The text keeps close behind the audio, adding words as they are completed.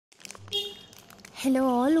Hello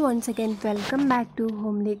all, once again welcome back to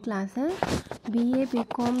Homelyclasses. BA,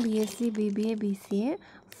 BCom, BSc, BBA, BCA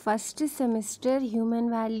first semester Human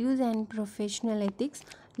Values and Professional Ethics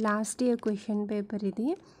last year question paper ఇది.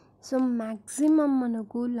 So maximum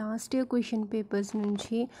మనకు last year question papers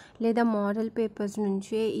నుంచి లేదా model papers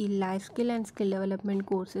నుంచి ఈ life skill and skill development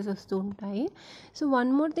courses వస్తూ ఉంటాయి. So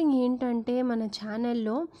one more thing ఏంటంటే మన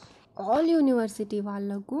ఛానల్లో ఆల్ యూనివర్సిటీ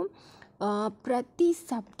వాళ్ళకు ప్రతి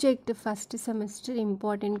subject first semester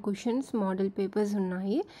important questions model papers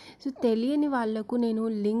ఉన్నాయి. సో తెలియని వాళ్ళకు నేను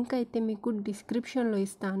లింక్ అయితే మీకు డిస్క్రిప్షన్లో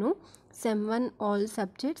ఇస్తాను. Sem 1 all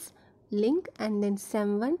subjects link and then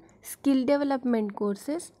sem 1 skill development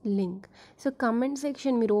courses link. So comment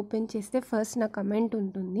section మీరు ఓపెన్ చేస్తే ఫస్ట్ నా కమెంట్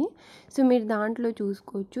ఉంటుంది. సో మీరు దాంట్లో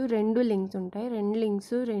చూసుకోవచ్చు, 2 లింక్స్ ఉంటాయి. 2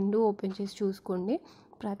 లింక్స్ ఓపెన్ చేసి చూసుకోండి.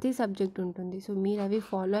 ప్రతి సబ్జెక్ట్ ఉంటుంది. సో మీరు అవి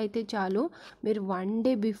ఫాలో అయితే చాలు. మీరు 1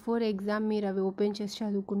 డే బిఫోర్ ఎగ్జామ్ మీరు అవి ఓపెన్ చేసి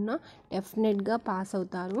చదువుకున్నా డెఫినెట్గా పాస్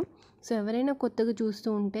అవుతారు. సో ఎవరైనా కొత్తగా చూస్తూ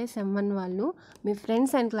ఉంటే సెమ్ 1 వాళ్ళు మీ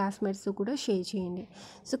ఫ్రెండ్స్ అండ్ క్లాస్మేట్స్ కూడా షేర్ చేయండి.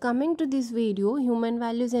 So coming to this video, human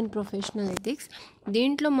values and professional ethics.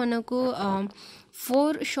 దీంట్లో మనకు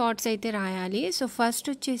 4 షార్ట్స్ అయితే రాయాలి. సో ఫస్ట్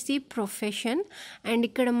వచ్చేసి ప్రొఫెషన్, అండ్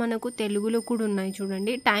ఇక్కడ మనకు తెలుగులో కూడా ఉన్నాయి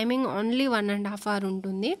చూడండి. టైమింగ్ ఓన్లీ 1.5 hours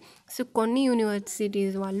ఉంటుంది. సో కొన్ని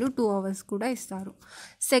యూనివర్సిటీస్ వాళ్ళు 2 hours కూడా ఇస్తారు.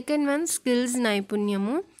 Second one skills,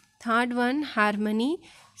 నైపుణ్యము. Third one harmony,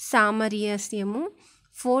 సామరస్యము.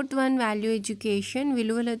 Fourth one value education,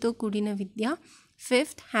 విలువలతో కూడిన విద్య.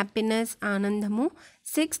 ఫిఫ్త్ హ్యాపీనెస్, ఆనందము.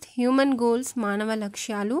 సిక్స్త్ హ్యూమన్ గోల్స్, మానవ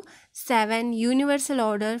లక్ష్యాలు. 7 యూనివర్సల్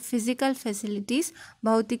ఆర్డర్, ఫిజికల్ ఫెసిలిటీస్,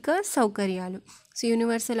 భౌతిక సౌకర్యాలు. సో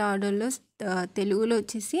యూనివర్సల్ ఆర్డర్లో తెలుగులో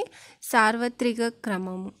వచ్చేసి సార్వత్రిక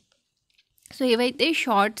క్రమము. సో ఇవైతే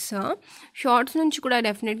షార్ట్స్ నుంచి కూడా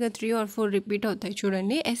డెఫినెట్గా 3 or 4 రిపీట్ అవుతాయి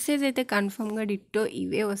చూడండి. ఎస్సేస్ అయితే కన్ఫర్మ్గా డిట్టో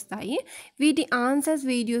ఇవే వస్తాయి. వీటి ఆన్సర్స్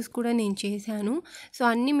వీడియోస్ కూడా నేను చేశాను. సో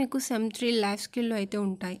అన్నీ మీకు సెమ్ 3 లైఫ్ స్కిల్లో అయితే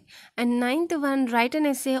ఉంటాయి. And 9th one write an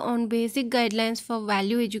essay on basic guidelines for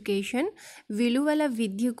value education, విలువల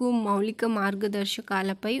విద్యకు మౌలిక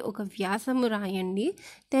మార్గదర్శకాలపై ఒక వ్యాసము రాయండి.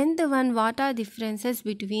 10th one what are differences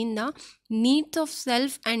between the needs of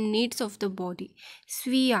self and needs of the body.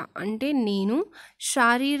 స్వీయ అంటే నేను,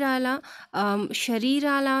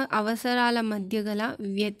 శరీరాల అవసరాల మధ్య గల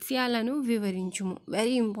వ్యత్యాలను వివరించుము.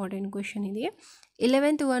 వెరీ ఇంపార్టెంట్ క్వశ్చన్ ఇది.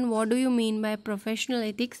 11th one what do you mean by professional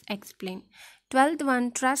ethics, explain. 12th one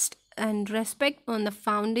trust and respect on the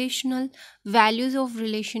foundational values of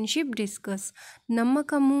relationship, discuss.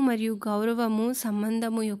 నమ్మకము మరియు గౌరవము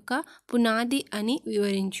సంబంధము యొక్క పునాది అని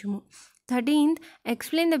వివరించుము. 13th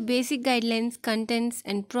explain the basic guidelines, contents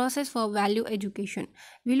and process for value education.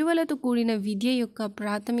 విలువలతో కూడిన విద్య యొక్క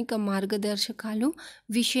ప్రాథమిక మార్గదర్శకాలు,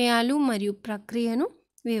 విషయాలు మరియు ప్రక్రియను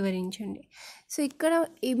వివరించండి. సో ఇక్కడ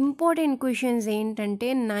ఇంపార్టెంట్ క్వశ్చన్స్ ఏంటంటే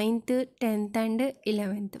 9th, 10th and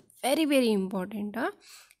 11th very very important.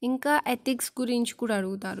 ఇంకా ఎథిక్స్ గురించి కూడా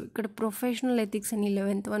అడుగుతారు. ఇక్కడ ప్రొఫెషనల్ ఎథిక్స్ అని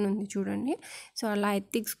 11th వన్ ఉంది చూడండి. సో అలా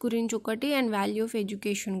ఎథిక్స్ గురించి ఒకటి అండ్ వాల్యూ ఆఫ్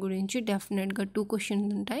ఎడ్యుకేషన్ గురించి డెఫినెట్గా 2 క్వశ్చన్స్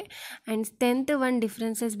ఉంటాయి. And 10th one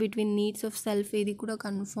differences between needs of self, ఇది కూడా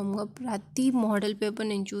కన్ఫర్మ్గా ప్రతి మోడల్ పేపర్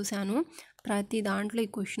నేను చూశాను, ప్రతి దాంట్లో ఈ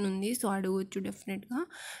క్వశ్చన్ ఉంది. సో అడగవచ్చు డెఫినెట్గా.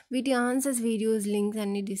 వీటి ఆన్సర్స్ వీడియోస్ లింక్స్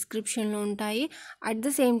అన్ని డిస్క్రిప్షన్లో ఉంటాయి. At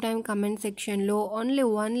the same time comment సెక్షన్లో only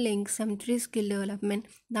 1 link sem 3 skill development,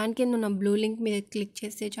 దాని కింద ఉన్న బ్లూ లింక్ మీద క్లిక్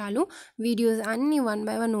చేస్తే చాలు వీడియోస్ అన్నీ 1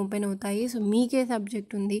 by 1 ఓపెన్ అవుతాయి. సో మీకే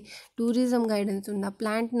సబ్జెక్ట్ ఉంది, టూరిజం గైడెన్స్ ఉందా,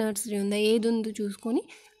 ప్లాంట్ నర్సరీ ఉందా, ఏది ఉందో చూసుకొని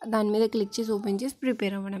దాని మీద క్లిక్ చేసి ఓపెన్ చేసి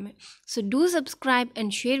ప్రిపేర్ అవ్వడమే. So do subscribe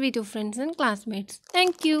and share with your friends and classmates.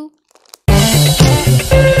 Thank you.